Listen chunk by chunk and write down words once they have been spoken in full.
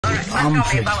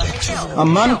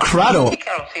Amankrado.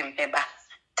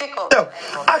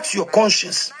 Ask your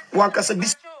conscience. One can say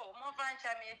this.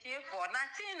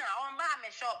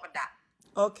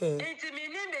 Okay.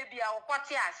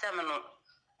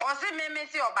 Or say me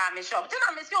see about me shop.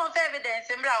 Tell me see on evidence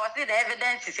and I see the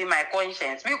evidence is in my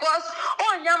conscience. Because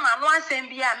on young man once and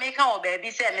be a maker or baby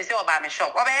said me see about me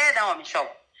shop. Or head on me shop.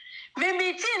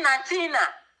 Me Tina.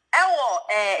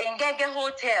 In Gege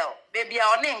Hotel, baby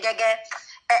on in Gege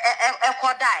a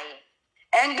Kodai.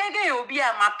 And Gege will be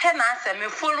a my penance and me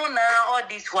full now all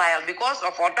this while because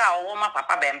of what our woman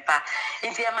papa bempa.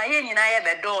 Into my yen I have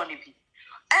a door.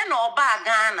 And all bar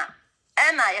Ghana.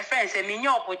 And your friends say me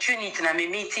opportunity na me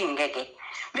meeting Gege.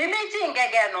 Me meeting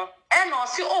Gege no. And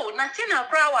also Natina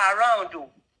crowd around do.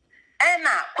 And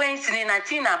Queen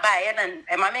Natina by and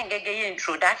my man Gege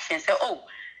introduction say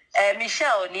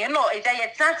Michelle, you know, it's a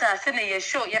chance to see your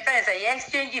show. Your friends say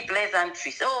exchange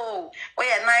pleasantries. Oh, we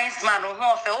a nice man who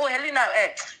oh Helena,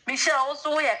 Michelle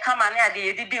also we come and add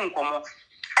the didn't come.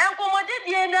 And come did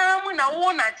the na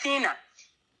wona Tina.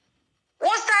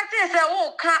 What started say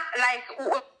like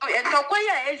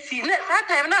Tokoya is that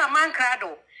time na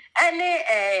Mankrado.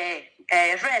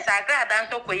 Any friends are glad and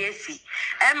Tokoyesi.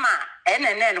 Emma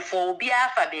and for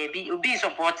Biafa baby, you be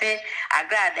supported. I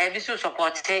glad every so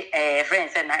supported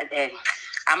friends and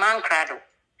Amankrado.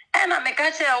 And I make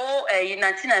a say,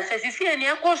 Natina says, if you are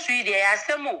near Coast Street, they are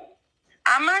some more.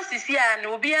 Amas is here and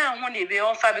Ubia money be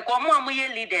on Fabic or more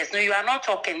leaders. No, you are not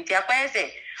talking.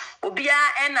 Tiaquese,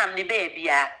 Ubia and I'm the baby.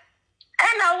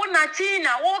 And I would not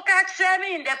walk at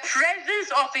me in the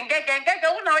presence of Ngega.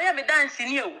 I would not be dancing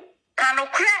you. Cano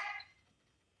crack.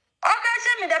 Okay,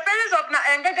 send me the presence of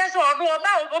Ngega or no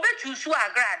about Obey to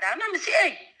Suagrada. And I'm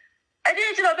saying, I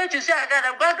didn't know about you say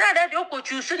Agrada, but glad you could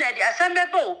choose soon at the assembly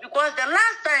go because the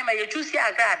last time I choose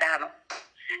Agrada.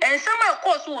 And some of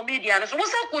course will be the so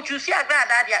what's up could you see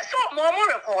Agrada? So more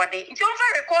recording. It's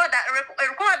over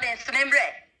recordings to name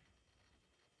bread.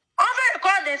 Over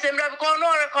recordings and record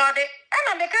no recording. And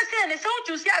I make a say, so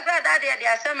to see Agrada the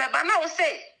assembly, but now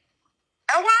say.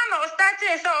 And one of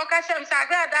starting so Okasham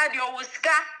Sagrada was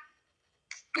Ska.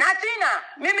 Natina,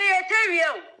 Mimi, I tell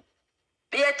you.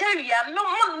 I tell you, I'm no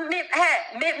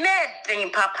me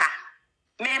papa.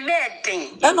 Me.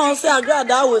 And also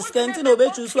Agrada was scanting over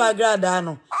to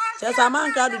Swagradano. Says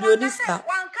Amankrado do this.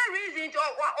 One reason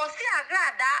or see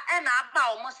Agrada and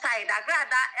about almost side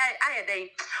Agrada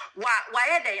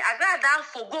why they Agrada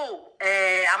for go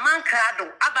Amankrado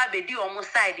about the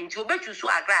almost side into bet you so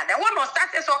Agrada. One was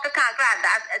started so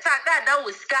Agrada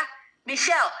was Ska.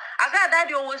 Michelle,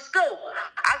 Agrada was go.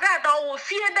 Agrada will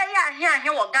fear they are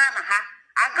here or Ghana ha.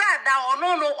 Agrada or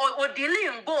no or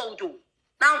dealing gold.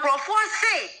 Now, Crawford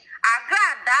say,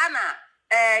 Agrada,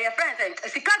 your friends,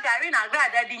 Sika Garin,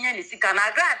 Agrada, Dinya Sika,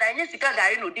 Agrada, and Sika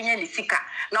Garin, or Dinya Sika,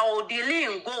 now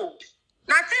dealing gold.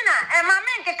 Natina, and my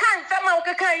men can't somehow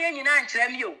carry in answer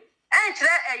you. Answer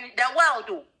the world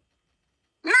do.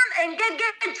 None and get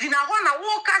in a one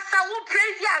walk as I will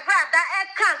praise ya, Agrada,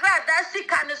 Agrada,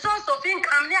 Sika, and the source of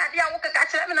income near the Walker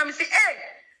catcher, and I'm saying,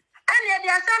 and yet the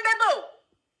assembly.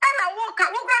 And I walk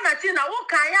Natina, walk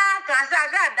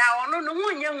Agrada, or no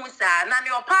one young was and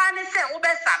your partner said, "Oh,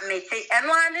 best submit and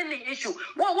one in the issue.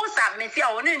 What was submit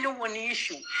only one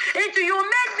issue? If you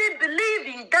make me believe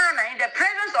in Ghana in the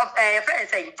presence of a friend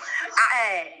saying,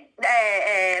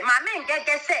 my men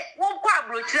get said, what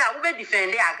quabrucha will be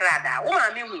defend the Agrada. Oh, I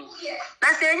mean,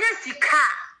 I say, yes, he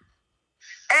car.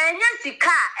 And yes, he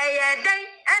car, a day,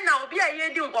 and I'll be a year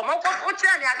doing what the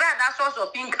Agrada source of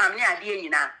income near the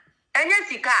Ina. And yes,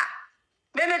 he can.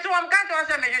 Maybe so I'm going to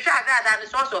answer Major Shagada and the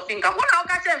source of income. What I'll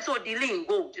catch them so dealing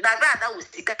gold. That was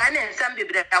sick and then some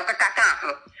people that I'll catch.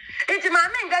 It's my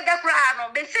men get a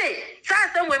crown. They say,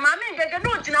 Sasson, when my men get a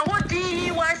note in a what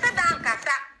he was set down,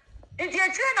 Cassa. It's your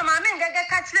train, my men get a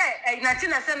catch there.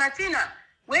 Natina Senatina.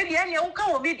 Where the any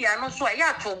will be the no so I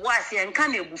have to was and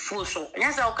can you before so.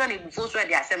 Yes, I'll can you before so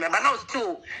the assembly, but not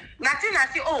too. Natina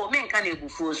say, oh, men can you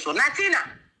before so. Natina.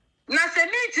 Nasa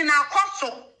meeting our cost.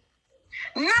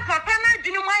 Na papa na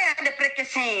dwunu mai and the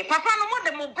prekese papa no mo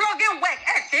de mo blogging work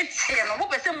it's here no mo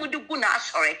pese mo dugu na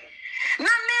asore na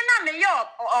me yo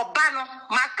oba no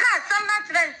maka sam na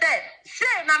trend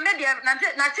say na me de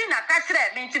na tina ka kire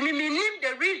me ntimi nim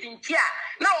the reason tia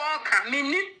na o ka me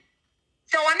nim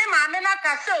so one ma me na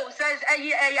ka so says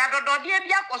ya dodode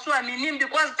bia koso a me nim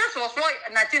because this was what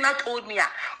Natina told me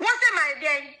what say my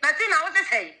day Natina what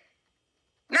say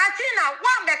Natina,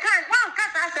 one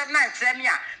cast said 9 me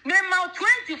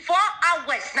 24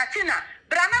 hours, Natina,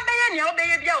 Brana Baye, no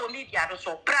baby, or media,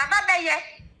 so Brana Baye.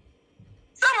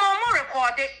 Some more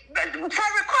recorded, for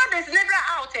recordings never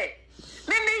out.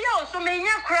 Maybe you so may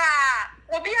you cry.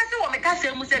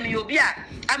 say me obia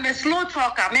I'm a slow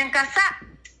talker menkasa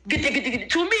gidi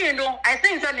to me you know I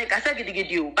think that menkasa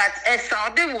gidi but a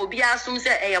sound will be assume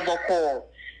say boko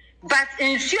but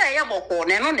in sure boko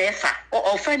no nefa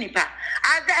or funny pa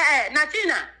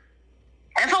Natina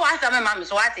and for what some mam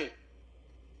so what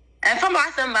and from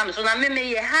what some mam so na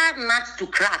me hard nuts to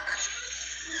crack.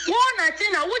 One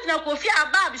Natina would not go fear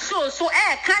about so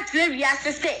can't very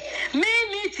say me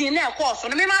meeting their course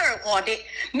on me record it.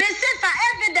 Me set for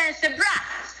evidence bra.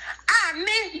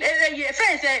 Me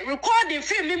friends recording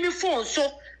film me phone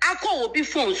so I call be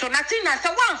phone so Natina so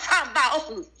one found by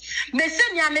me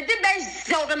send ya me the best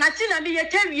so the Natina me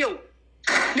tell you.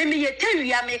 Me tell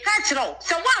you I make catch roll.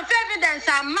 So one evidence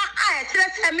I'm my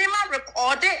tell me my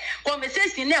record it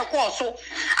conversation their course so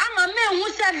I'm a man who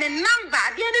send me number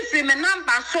the other free me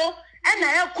number so and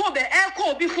I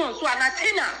call be phone so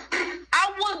Natina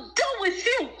I will deal with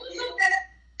you.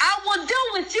 I will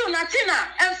deal with you, Natina,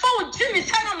 and for Jimmy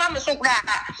Tana Mamma so glad.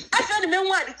 I found the men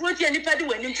want to put anybody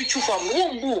when you chew from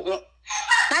womb.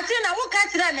 Natina, what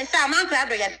catch that and say,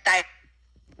 RADIO yet die.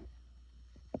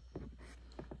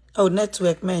 Oh,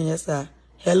 network man, yes, sir.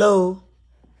 Hello.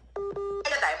 We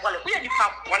are the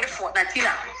pop wonderful,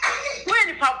 Natina. We are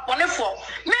the pop wonderful.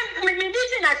 Me,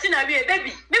 Natina,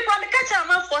 baby. Before me catch a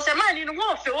man for some man in the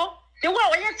war, Phil. The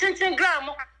war, you're 10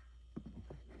 gram.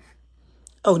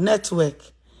 Oh,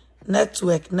 network. Oh. Once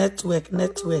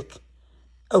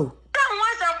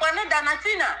I'm one than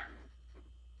Natina.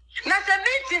 Not a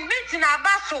meeting, a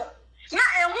basso.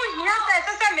 Not a woman, yes,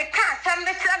 me can't send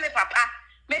me, papa.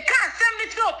 Me can't send me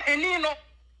to a penino.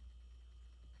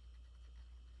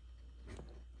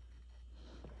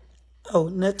 Oh,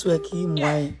 network him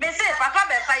why? Me say, Papa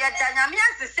Benfa, ya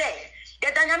Danyamias to say. Ya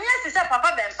Danyamias to say,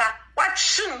 Papa Benfa, what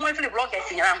shouldn't we block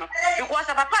it in your arm? Because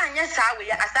a papa and yes, I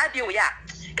will, as I do, ya.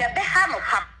 Get the hand of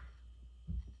him.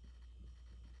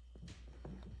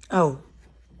 Oh,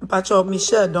 Pacho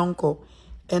Michelle Donko,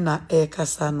 Ena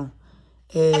Casano.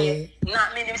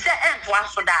 Not meaning say, and to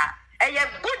answer that. A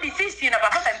good decision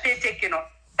about Papa and pay taking on.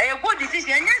 A good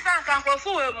decision, and yes, I can go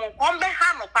for a more on the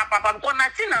hand of Papa, but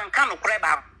Natina and Cano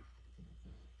Crab.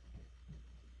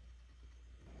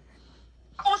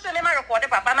 Also, never recorded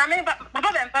Papa, and I mean,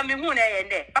 Papa and Family Moon,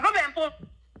 and there. Papa and Paul,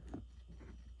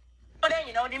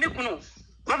 you know, the Mikuno.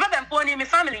 Papa and Paul, my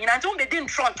family, and I don't be didn't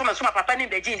trot to my papa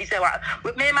named Beijing. He said,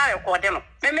 with me, my record them.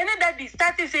 My men that be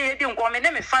started say, didn't come and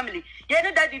my family.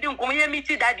 Yet that didn't come here, me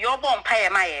that you're born pay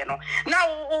my no. Now,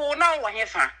 I have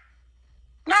found.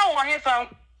 Now, I have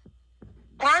found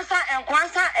grandson and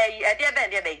grandson a dear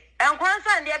baby, and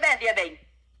grandson and dear baby.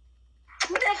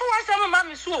 Therefore, some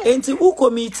mammy so. Ain't you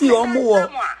committee or more?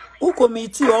 Who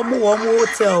committee or more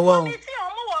hotel? Well,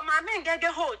 my men get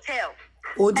a hotel.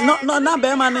 Oh, not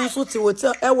Berman hotel,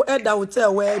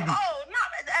 hotel where be. Oh, no,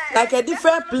 like a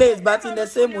different place, but in the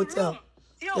same hotel.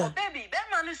 Yo, baby,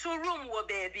 Berman is room,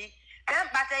 baby.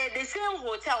 But the same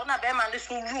hotel, not Berman is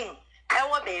room.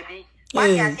 Our baby. But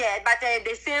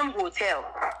the same hotel.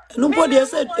 Nobody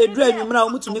said a dream, you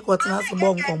know, to make what has a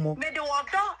bomb come up. Made the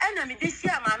water, and this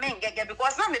year, my men get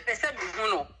because I'm a person,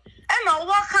 you know. And I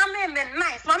walk come in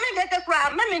nice. My men get a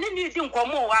crowd, my men didn't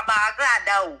come over about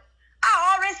RADIO. I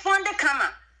always respond the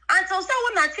camera. And so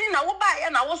when Natina will buy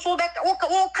and I was so back, walk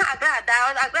I glad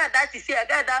that is here,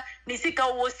 that Nisika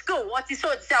was school. What is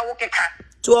so walk a cat?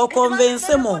 To convince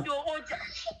him. Oh,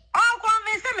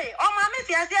 convince me. Oh, my miss,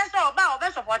 yes, about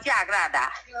best of what you are glad.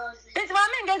 It's my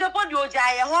men get upon your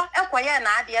jaya, a quiet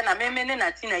Nadia and a memen and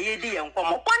Natina Yedi and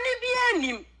come up. One be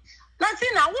him.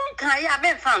 Natina won't carry a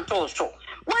bed found also.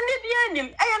 One be him.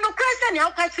 I am no Christian,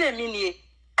 I'll catch a mini.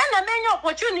 And a many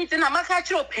opportunity na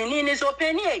makachi opinion is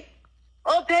opinion.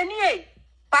 Opinion.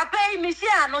 Papa,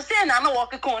 Missia, no say, no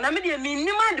walk a corner. I mean,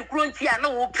 minimum the grunty, I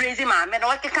know praise him. I mean,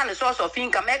 what kind of source of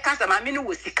income? I can't. I mean,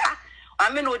 was sick.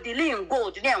 I mean, no delay in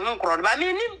gold. I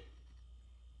mean,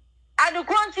 I do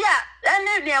grunty, and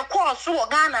then call so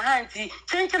Ghana handy.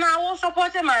 Thinking I will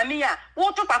support my Mia.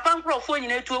 What to Papa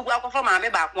Crofone to go for my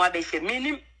back one basic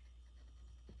meaning.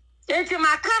 It's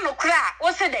my kind of crack.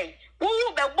 What's the day? Who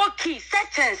be key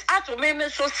seconds out of me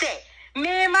so say.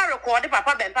 Me ma record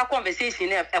Papa Benpa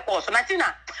conversation a course.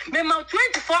 Natina. Me ma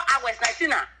 24 hours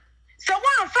Natina. So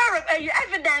one fair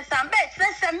evidence and bet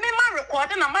says me ma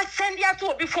record and I must send you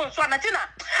to before so Natina.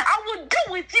 I will deal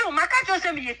with you. My catch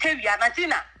say me tell you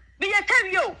Natina. Me tell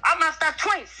you I'm after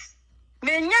twins.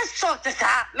 Me nyes sort this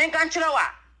me can't chill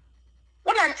wa.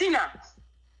 What Natina?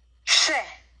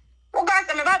 Share. Oh, guys,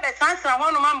 I'm about the chance. I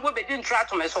want to man will be doing try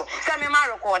to me so. Some man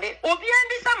record it. Obi and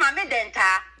this man me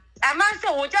denta. A man say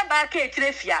oja back a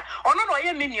trefia. Or no or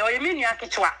you mini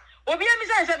akichwa. Obi and me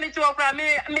say me to okra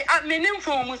me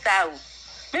nympho musa.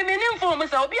 Meaning for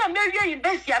myself, be a very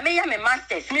university, I may have a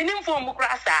master's, meaning for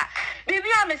Mukrasa. Baby,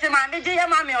 I miss my major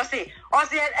mammy or say,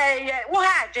 what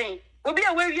Jane will be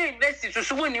a very university to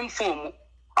swim in form.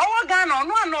 Our gun or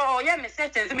no, no, yeah, Miss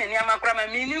Sentence, many Amakrama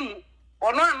meaning,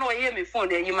 or no, hear me phone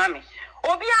there, you mammy.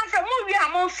 Obi after movie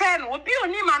among friend will be on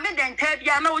him, I made and tell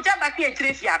you, no, Jabaki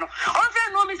Trifiano. Also,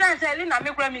 no, Miss Anselina,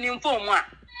 make them in form one.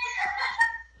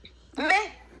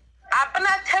 Me, Abana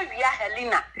tell you,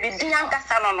 Helena, the young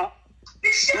Casano. Me,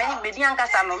 the young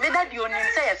Casano, me that you only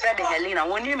say a friend, Helena,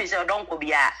 when you miss your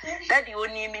donkey, that you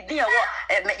only me, dear,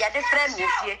 what, your friend, you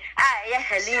see,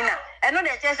 Helena, and no,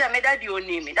 that just made that you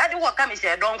only me. That you will come, is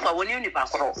a donkey when you nip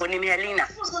when you Helena.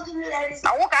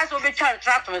 I walk as over child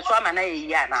trap to swam and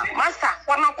a master,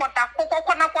 one quarter.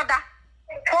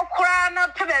 Crana,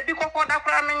 baby,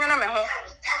 cramming on a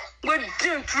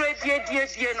good trade,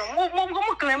 dear, no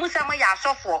more clamusama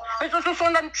for. It was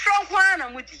on them trunk one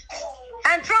and woody.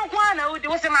 And trunk one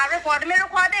was in my record,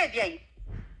 miracle day.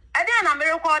 I didn't a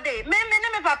miracle day.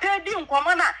 Maybe papa didn't come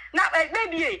on. Not like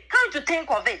baby, come to think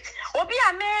of it. Or be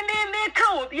a may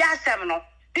come be a seminal.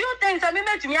 Do you think I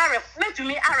made to me a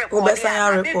record?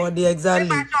 Exactly.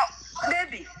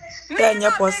 Baby. Then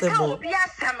you're possible. Be a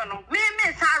seminal. Maybe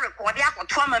I record the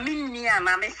trauma mini and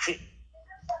I miss it.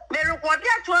 They record the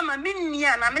trauma mini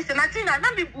and I miss it. I think I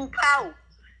don't be boop out.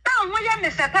 Now, when you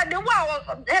miss the wow,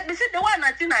 the one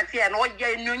I think I see and what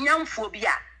you young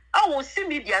phobia. I will see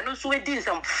media no sweating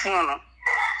some fun.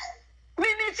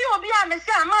 Maybe you be a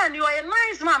messiah man, you are a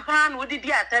nice man, pan with the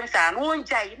attempts and won't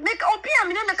jay. Make opium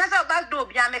in the casa back door,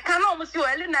 be a mechano, Monsieur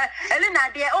Elena,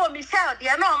 dear, oh, Michelle,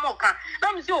 dear, no mocha.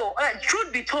 So,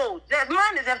 truth be told, that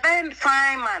man is a very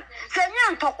fine man. Say,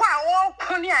 young Tokwa, all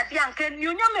Konya, Bianca,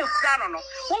 you know, Crano,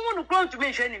 who won't grow to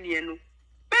mention him, you know.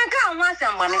 Benka want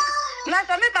some money. Now,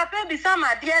 some papa be some,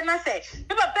 dear, na say,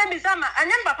 papa be some, and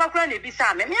then papa granny be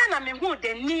some, and me who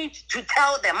they need to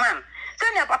tell the man.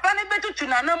 Send your papa better to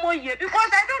no more year because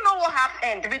I don't know what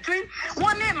happened between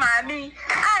one name, mommy,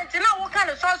 and you know what kind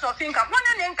of source of income.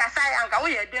 One name, Kasai, and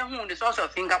we are doing the source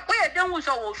of income. We are doing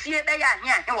so fear they are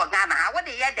here in Wagana. What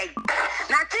they are they?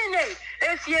 Nothing,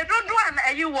 if you don't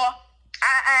want you walk,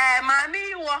 mommy,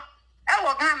 you walk.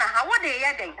 Wagana, what they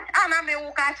are they? And I may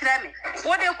walk at them.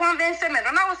 What they convince them, and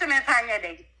I was a man fine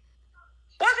day.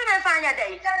 What's a fine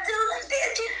day?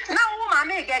 Now,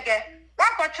 mammy, gaggy.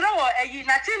 What control a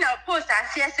Natina post as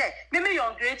CSA, maybe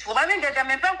you're grateful, I mean, get them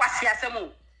in Passiasamu.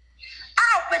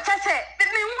 Oh, but I said,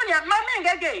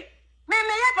 Mamma gay.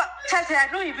 Maybe I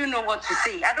don't even know what to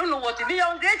say. I don't know what to be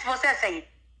ungrateful, saying.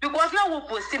 Because no one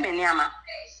post him in Yama.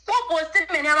 What post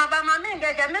him in Yama by Mamma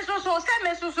Gagay, Mrs. So,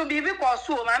 Mrs. So be because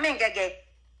so, Mamma Gagay.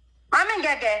 Mamma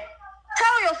Gagay.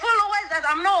 Tell your followers that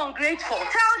I'm not ungrateful.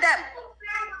 Tell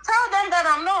them that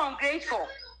I'm not ungrateful.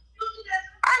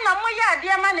 Ana moya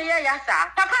dia ma ne ya sa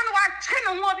papa no wa twe no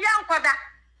ho bia nkoda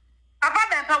papa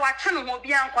ben pa wa twe no ho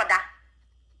bia nkoda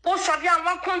wo so bia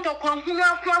wa konto kon hunu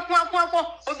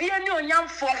akwa obi ani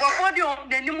onyamfo ngofo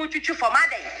de ni mu twitwi for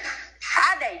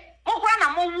adai mo kwa na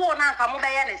mo wo na nka mo be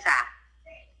ye ne sa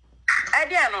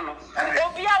ade no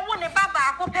obi a wo ne baba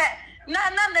akopɛ na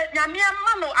nyame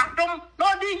ma no adom na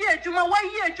odi ye adwuma wa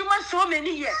ye adwuma so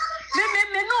many years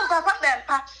me no papa ben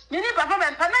pa me ni papa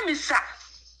ben pa na mi sa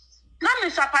na me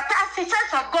sapata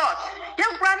assistance of God.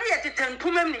 Young granny at the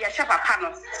tentumem near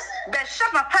Shapapano. The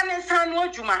Shapapane son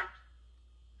wojuma.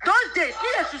 Those days,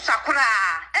 here to Sakura,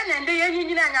 and then the Yen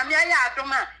Yamia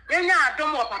Doma, Yanya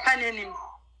Domo Papanim.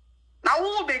 Now,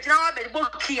 who be now a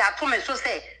book key at Thomas so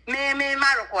say, may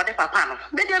Maroko de Papano.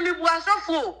 But then we was so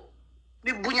full.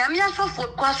 The Bunyamia so full,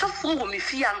 quite so full, me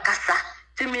fee and cassa.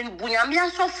 To mean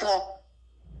Bunyamia so full.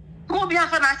 Go be a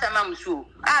fanasa mamsu.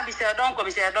 I be said, don't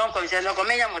come, said, don't come, said, no, come,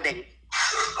 Mode.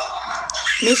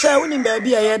 Misha, winning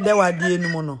baby, I had the idea no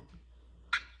mono.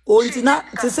 Oh, it's not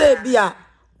to say, Bia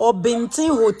or Bintin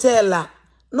Hotel.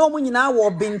 No one in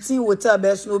our Bintin Hotel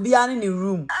best no be in the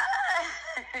room.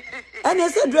 And I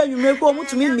said, you make home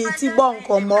to me, T-Bon,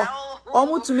 come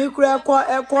almost to me, crack or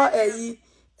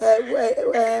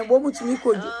what to me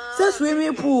could say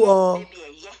swimming pool or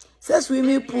say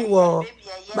swimming pool or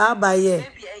bye ye.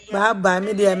 Bye,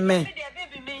 me dear man.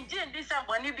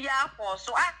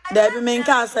 There be men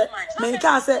can't say,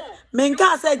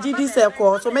 GD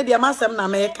circle, so maybe a massam na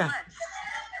America.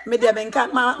 Maybe a men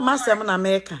can't massam na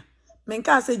America. Men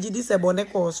can't say GD se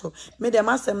boneco, so maybe a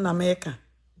massam na America.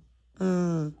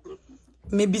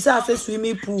 Maybe say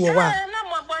swimming pool or what?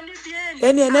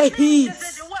 Any heat.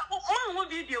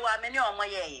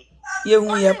 You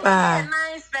pa.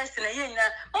 Nice person,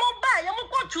 oh, buy, you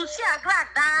go to see a glad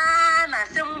dana,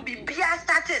 some be beer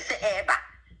status ever.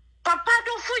 Papa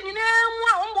do fu nyina mu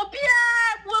a omo bia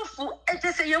wofu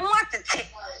etese ye mu atete.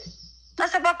 Na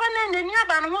se papa na nani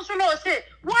aba no so na o se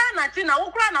wa na ti na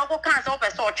wo kura na wo kan se wo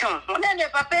pese o twon. Na ne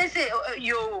papa se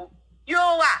yo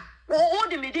o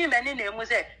di me di mani na emu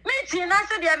se me ti na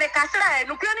se dia me kasra e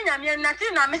no kura ni nyame na ti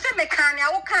na me se me kan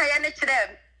ya wo kan ya ne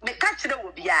kire me ka kire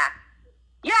wo bia.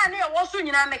 Ya ne wo so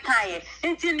nyina me kan ye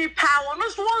nti ni pa wo no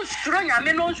so won suro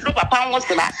nyame no suro papa wo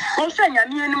se ba wo so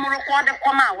nyame ani mu record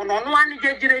koma wo no no ani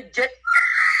jejireje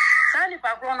sani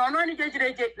pa kro no no ani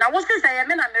jejireje na wo se say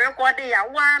me na me record ya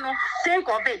wa no think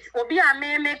of it obi a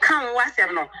me kan wo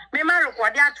asem no me ma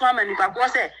record ato ama ni pa kro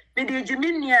se me de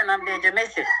jimi nia na me de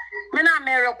message me na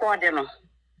me record no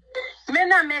me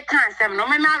na me kan asem no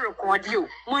me ma record you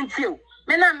monti o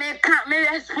me na me kan me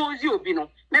expose you obi no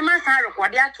me ma san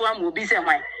record ato ama obi se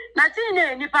hwan na tin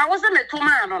na nipa wo se me to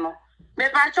ma no me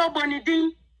pa cho boni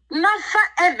din na fa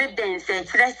evidence e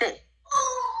kire se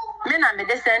me na me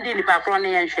de send nipa kro na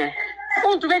yen hwe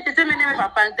untu me tete me ne me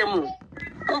papa ntemu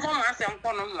unfo ma asem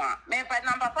ko no mo me pa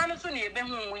na papa no so na ebe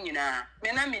hu mu nyina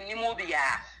me na me ni mo bi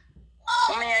ya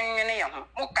me yen ya ho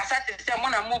mo kasa tete mo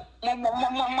na mo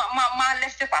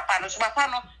left papa no so papa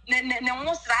no ne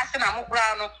mo sra se na mo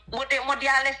kura no mo de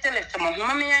left mo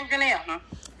me yen ya ho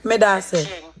me da se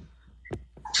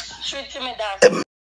Sweet me da